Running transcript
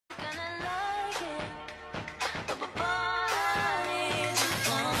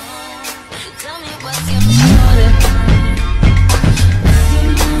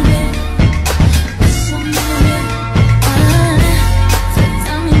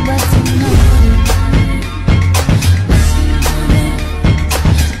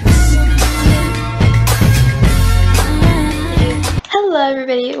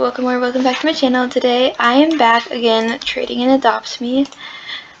welcome or welcome back to my channel. Today I am back again trading in Adopt Me.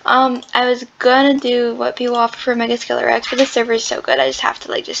 I was gonna do what people offer for Mega Skiller X, but the server is so good I just have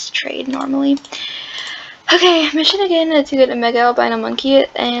to just trade normally. Okay, mission again to get a Mega Albino Monkey,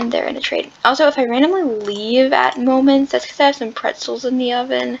 and they're in a trade. Also, if I randomly leave at moments, that's because I have some pretzels in the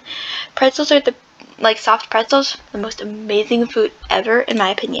oven. Pretzels are the soft pretzels, the most amazing food ever in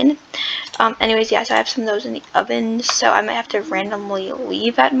my opinion. Anyways, yeah, so I have some of those in the oven, so I might have to randomly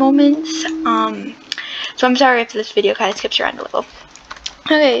leave at moments. So I'm sorry if this video kind of skips around a little.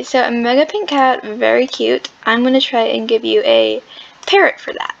 Okay, so a mega pink cat, very cute. I'm gonna try and give you a parrot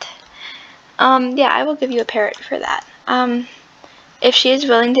for that. Yeah, I will give you a parrot for that. If she is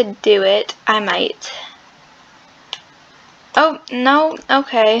willing to do it, I might. Oh, no,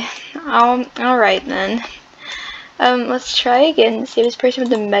 okay. Alright then. Let's try again, see this person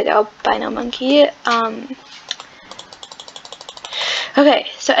with the Mega Albino Monkey. Okay,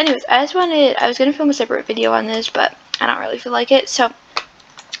 so anyways, I was gonna film a separate video on this, but I don't really feel like it, so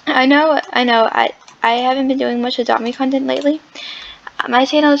I haven't been doing much Adopt Me content lately. My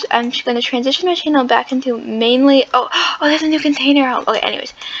channel, I'm gonna transition my channel back into mainly, oh, there's a new container out. Okay,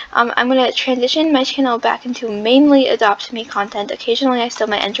 anyways, I'm gonna transition my channel back into mainly Adopt Me content. Occasionally I still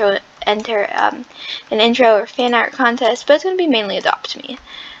might enter an intro or fan art contest, but it's gonna be mainly Adopt Me.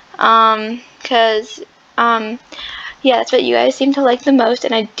 Yeah, that's what you guys seem to like the most,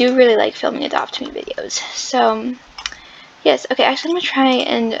 and I do really like filming Adopt Me videos. So, yes, okay, actually I'm gonna try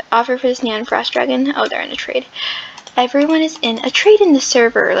and offer for this Neon Frost Dragon. Oh, they're in a trade. Everyone is in a trade in the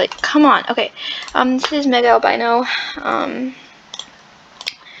server, like, come on. Okay, this is Mega Albino.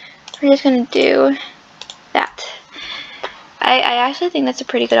 We're just gonna do that. I actually think that's a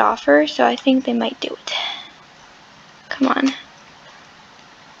pretty good offer, so I think they might do it. Come on.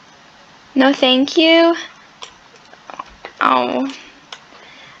 No, thank you. Oh.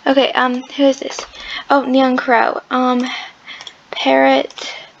 Okay, who is this? Oh, Neon Crow.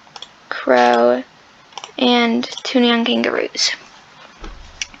 Parrot, Crow, and 2 neon kangaroos.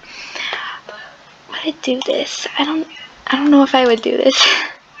 Would I do this? I don't know if I would do this.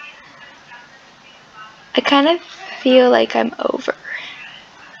 I kind of feel like I'm over.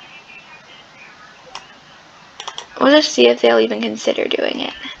 We'll just see if they'll even consider doing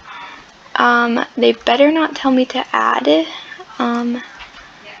it. They better not tell me to add.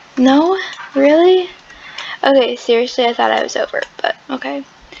 No? Really? Okay, seriously, I thought I was over, but okay.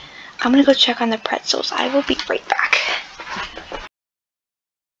 I'm gonna go check on the pretzels. I will be right back.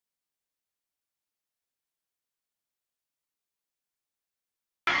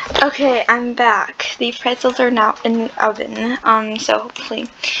 Okay, I'm back. The pretzels are now in the oven, so hopefully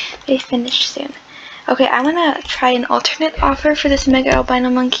they finish soon. Okay, I'm gonna try an alternate offer for this Mega Albino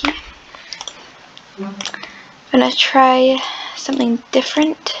Monkey. I'm gonna try something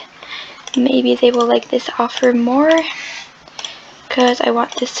different. Maybe they will like this offer more, because I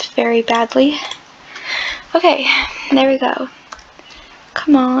want this very badly. Okay, there we go.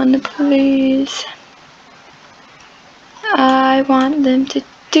 Come on, please. I want them to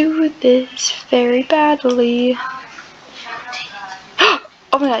do this very badly.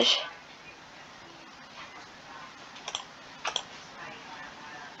 Oh my gosh.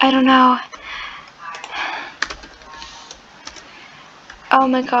 I don't know. Oh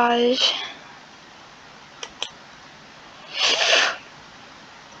my gosh.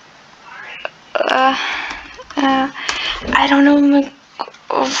 I don't know.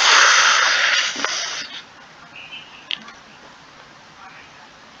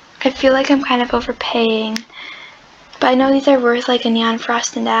 I feel like I'm kind of overpaying, but I know these are worth like a Neon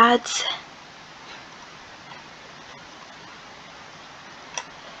Frost and ads.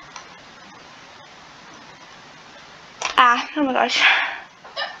 Oh my gosh.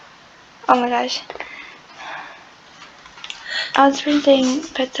 Oh my gosh. Oh, this person saying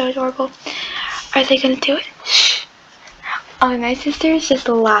that's so adorable. Are they gonna do it? Shh. Oh, my sister is just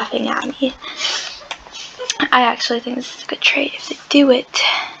laughing at me. I actually think this is a good trade if they do it.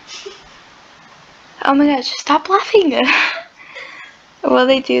 Oh my gosh, stop laughing. Will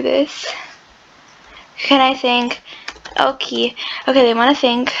they do this? Can I think? Okay, they want to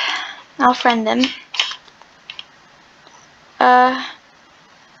think. I'll friend them.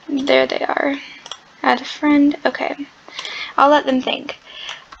 There they are. Add a friend. Okay. I'll let them think.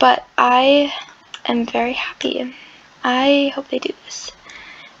 But I am very happy. I hope they do this.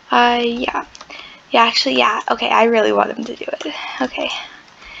 Yeah. Yeah, actually, yeah. Okay, I really want them to do it. Okay.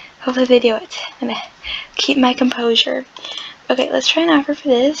 Hopefully they do it. I'm gonna keep my composure. Okay, let's try an offer for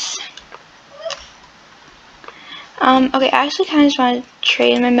this. Okay, I actually kind of just want to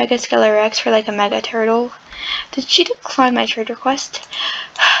trade my Mega Skiller X for like a Mega Turtle. Did she decline my trade request?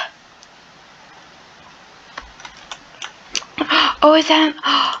 Oh, is that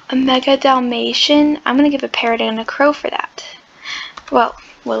a Mega Dalmatian? I'm gonna give a parrot and a crow for that. Well,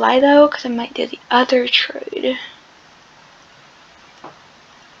 will I though? Because I might do the other trade.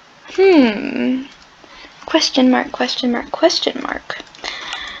 Question mark, question mark, question mark.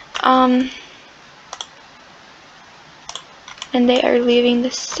 And they are leaving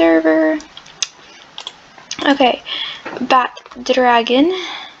the server. Okay, Bat Dragon.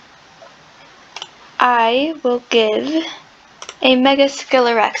 I will give a Mega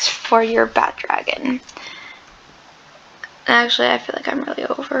Skillerex for your Bat Dragon. Actually, I feel like I'm really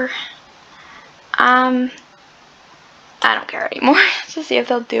over. I don't care anymore. Let's just see if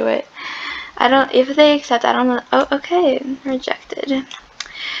they'll do it. If they accept, I don't know. Oh, okay, rejected.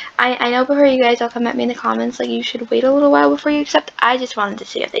 I know before you guys all come at me in the comments, like, you should wait a little while before you accept. I just wanted to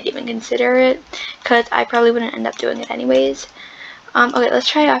see if they'd even consider it, because I probably wouldn't end up doing it anyways. Okay, let's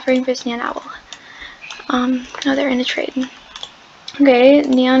try offering for Neon Owl. No, they're in a trade. Okay,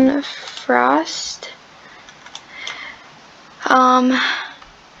 Neon Frost.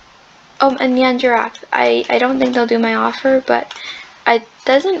 Oh, and Neon Giraffe. I don't think they'll do my offer, but it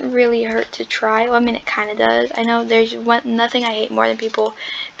doesn't really hurt to try. Well, I mean, it kind of does. I know there's nothing I hate more than people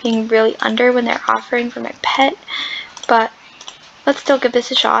being really under when they're offering for my pet, but let's still give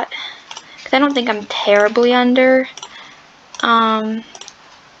this a shot, because I don't think I'm terribly under.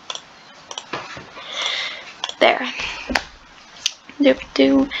 There.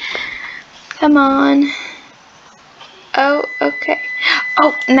 Doop-doo. Come on. Oh, okay.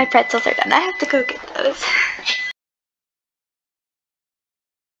 Oh, my pretzels are done. I have to go get those.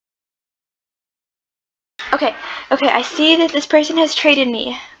 Okay, I see that this person has traded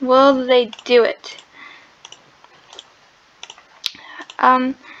me. Will they do it?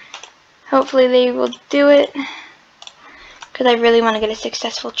 Hopefully they will do it, because I really want to get a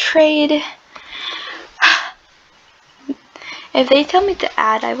successful trade. If they tell me to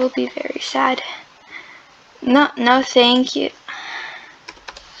add, I will be very sad. No, thank you.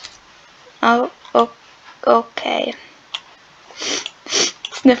 Oh, okay.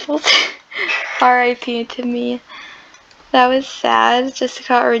 Sniffles. R.I.P. to me. That was sad. Just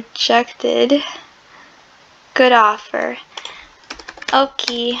got rejected. Good offer.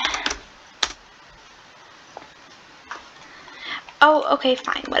 Okay. Oh, okay,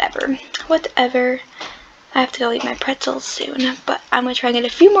 fine. Whatever. I have to go eat my pretzels soon, but I'm gonna try and get a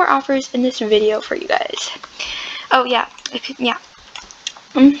few more offers in this video for you guys. Oh yeah, yeah.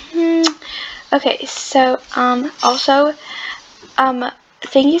 Okay, so also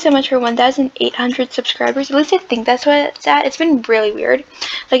thank you so much for 1,800 subscribers. At least I think that's what it's at. It's been really weird.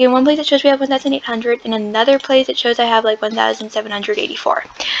 Like, in one place it shows we have 1,800, in another place it shows I have like 1,784.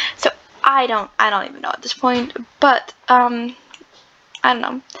 So I don't even know at this point, but I don't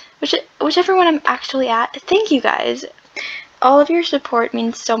know. Whichever one I'm actually at, thank you guys. All of your support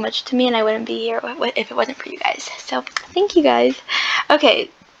means so much to me, and I wouldn't be here if it wasn't for you guys. So thank you guys.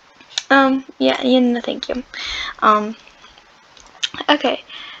 Okay. Yeah, thank you. Okay.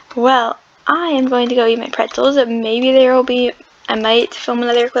 Well, I am going to go eat my pretzels. Maybe I might film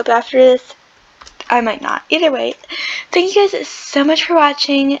another clip after this. I might not. Either way, thank you guys so much for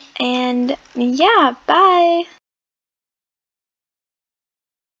watching, and yeah, bye.